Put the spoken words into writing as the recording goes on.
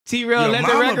T-Rell, let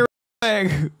the record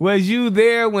reflect. Was you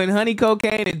there when Honey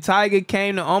Cocaine and Tiger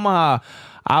came to Omaha?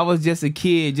 I was just a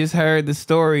kid, just heard the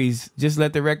stories. Just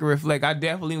let the record reflect. I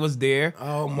definitely was there.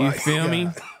 Oh my You feel God. me?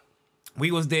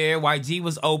 We was there. YG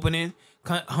was opening.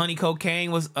 Honey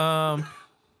Cocaine was on,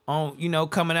 you know,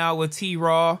 coming out with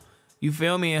T-Rell. You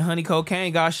feel me? And Honey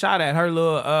Cocaine got shot at. Her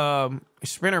little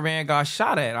Sprinter van got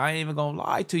shot at. I ain't even gonna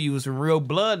lie to you. It was some real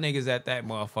blood niggas at that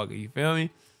motherfucker. You feel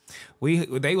me?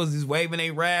 They was just waving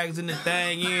their rags in the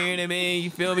thing. You know what I mean?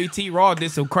 You feel me? T-Rell did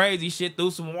some crazy shit,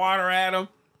 threw some water at him.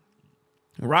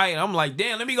 Right? I'm like,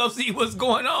 damn, let me go see what's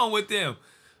going on with them.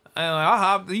 I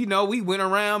hopped, you know, we went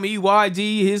around, me,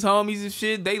 YG, his homies and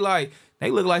shit. They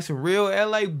look like some real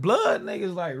LA blood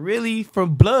niggas, like really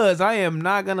from Bloods. I am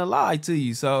not gonna lie to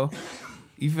you. So,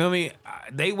 you feel me?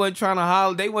 They wasn't trying to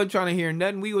holler. They wasn't trying to hear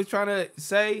nothing we was trying to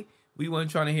say. We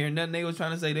wasn't trying to hear nothing they was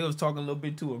trying to say. They was talking a little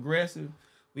bit too aggressive.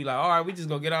 We like, all right, we just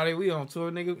gonna get out of here. We on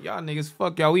tour, nigga. Y'all niggas,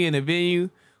 fuck y'all. We in the venue.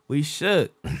 We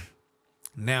shook.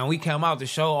 Now we come out the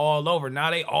show all over.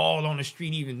 Now they all on the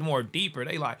street even more deeper.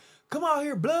 They like, come out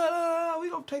here, blood. We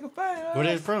gonna take a fight. Where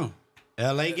they from?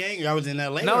 LA gang? Y'all was in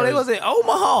LA? No, they was in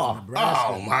Omaha.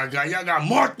 Oh my God, y'all got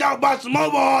marked out by some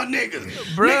Omaha niggas.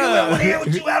 Bruh. Nigga, over there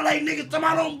with you LA niggas talking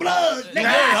about on blood. Nigga,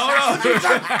 Hey, hold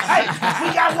on. hey,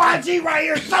 we got YG right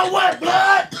here. So what,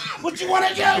 blood? What you want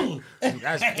to do?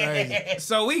 That's crazy.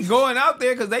 So we going out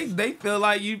there because they feel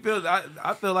like you feel.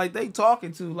 I feel like they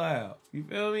talking too loud. You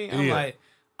feel me? I'm like,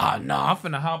 oh no, I'm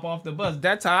finna hop off the bus.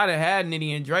 That's how I done had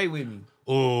Nitty and Dre with me.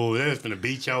 Oh, they was finna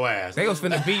beat your ass. They was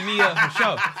finna beat me up for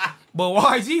sure. But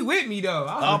YG with me though.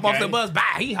 I hop off the bus. Bye.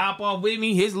 He hop off with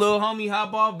me. His little homie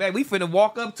hop off back. We finna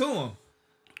walk up to him.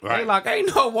 Right. They like,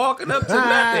 ain't no walking up to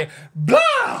nothing. Blah.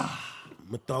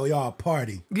 I'm gonna throw y'all a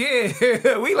party. Yeah.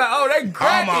 We like, oh, they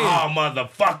cracking. Omaha,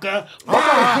 motherfucker.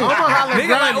 Nigga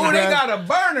like, oh, they got a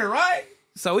burner, right?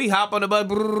 So we hop on the bus.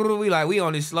 We like, we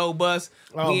on this slow bus.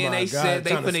 We and they said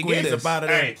they finna get us.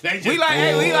 Hey, We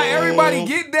like, everybody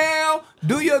get down,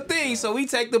 do your thing. So we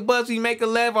take the bus, we make a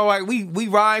left. All right, we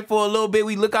ride for a little bit.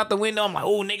 We look out the window. I'm like,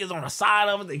 oh, niggas on the side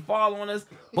of us. They fall on us.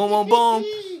 Boom, boom, boom.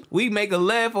 We make a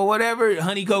left or whatever.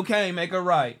 Honey Cocaine make a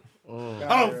right.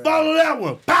 Oh, follow that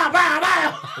one. Pow, pow,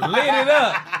 pow. Lit it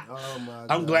up. Oh my God.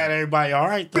 I'm glad everybody all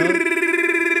right,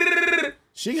 though.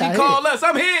 She called us.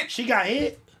 I'm hit. She got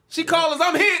hit? She called us.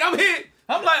 I'm hit. I'm hit.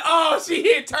 I'm like, oh, she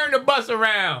hit. Turn the bus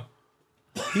around.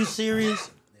 You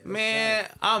serious? Man,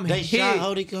 I'm They hit. shot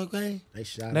Honey Cocaine?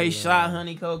 They shot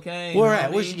Honey Cocaine. Where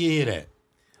at? Where she get hit at?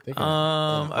 It's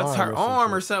her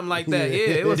arm or something like that. Yeah,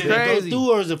 it was Did crazy. it go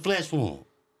through or is it flesh wound?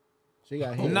 She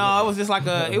got hit. No, it was just like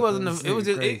a. It wasn't. It was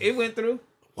just. It went through.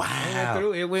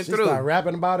 Wow. It went She through. started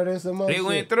rapping about it and some more It shit.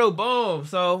 went through. Boom.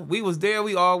 So we was there.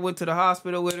 We all went to the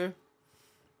hospital with her.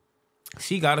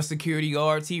 She got a security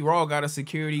guard. T-Rell got a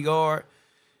security guard.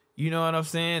 You know what I'm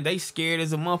saying? They scared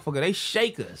as a motherfucker. They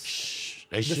shake us.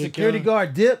 They The shook security y'all?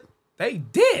 guard dip. They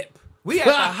dip. We at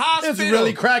the hospital. It's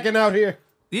really cracking out here.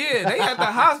 Yeah, they at the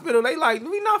hospital. They like,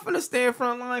 we not finna stand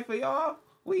front line for y'all.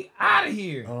 We out of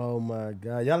here. Oh my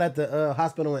God. Y'all at the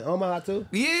hospital in Omaha too?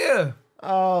 Yeah.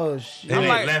 Oh shit. They I'm ain't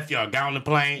like- left y'all. Got on the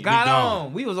plane. Got we gone.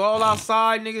 on. We was all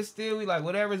outside, niggas. Still, we like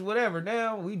whatever's whatever.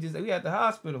 Now we at the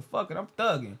hospital. Fuck it, I'm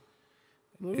thugging.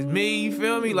 It's me. You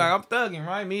feel me? Like I'm thugging,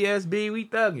 right? Me, SB, we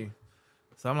thugging.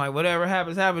 So I'm like, whatever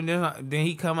happens, happen. Then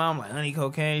he come out. I'm like, Honey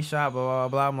Cocaine shot, blah blah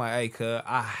blah. I'm like, hey, cuz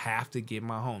I have to get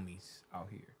my homies out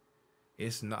here.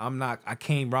 It's no, I'm not. I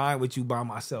can't ride with you by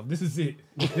myself. This is it.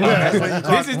 This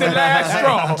is the last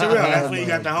straw. That's when you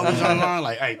got the homies online.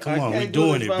 Like, hey, come on, we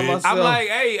doing it, bitch. I'm like,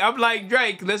 hey, I'm like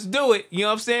Drake. Let's do it. You know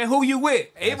what I'm saying? Who you with?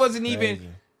 It wasn't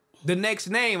even the next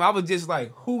name. I was just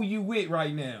like, who you with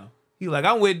right now? He like,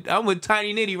 I'm with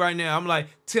Tiny Nitty right now. I'm like,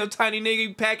 tell Tiny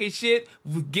Nitty pack his shit.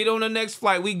 Get on the next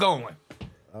flight. We going.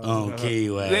 Okay,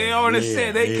 well. They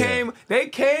understand. They came,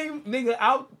 nigga,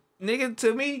 out, nigga,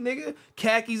 to me, nigga,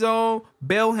 khakis on,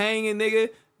 bell hanging,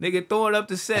 nigga throwing up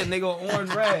the set, nigga,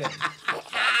 orange rag.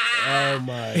 Oh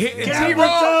my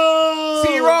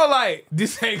T-Rell like,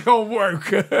 this ain't gonna work,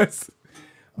 cuz.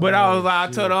 But I was like,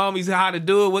 I told the homies how to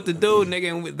do it, what to do,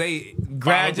 nigga, and they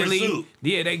gradually,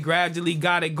 they gradually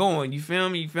got it going. You feel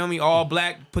me? You feel me? All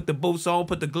black, put the boots on,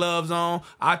 put the gloves on.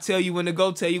 I tell you when to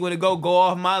go, go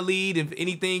off my lead. If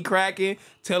anything cracking,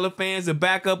 tell the fans to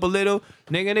back up a little.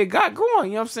 Nigga, they got going,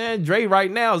 you know what I'm saying? Dre right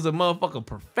now is a motherfucking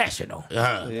professional.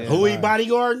 Who he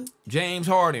bodyguarding? James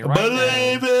Harden, right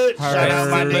Believe now. it. Shout out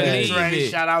my Believe nigga Dre. it.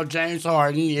 Shout out James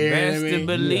Harden. Yeah, Best to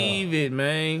believe it,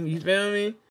 man. You feel me?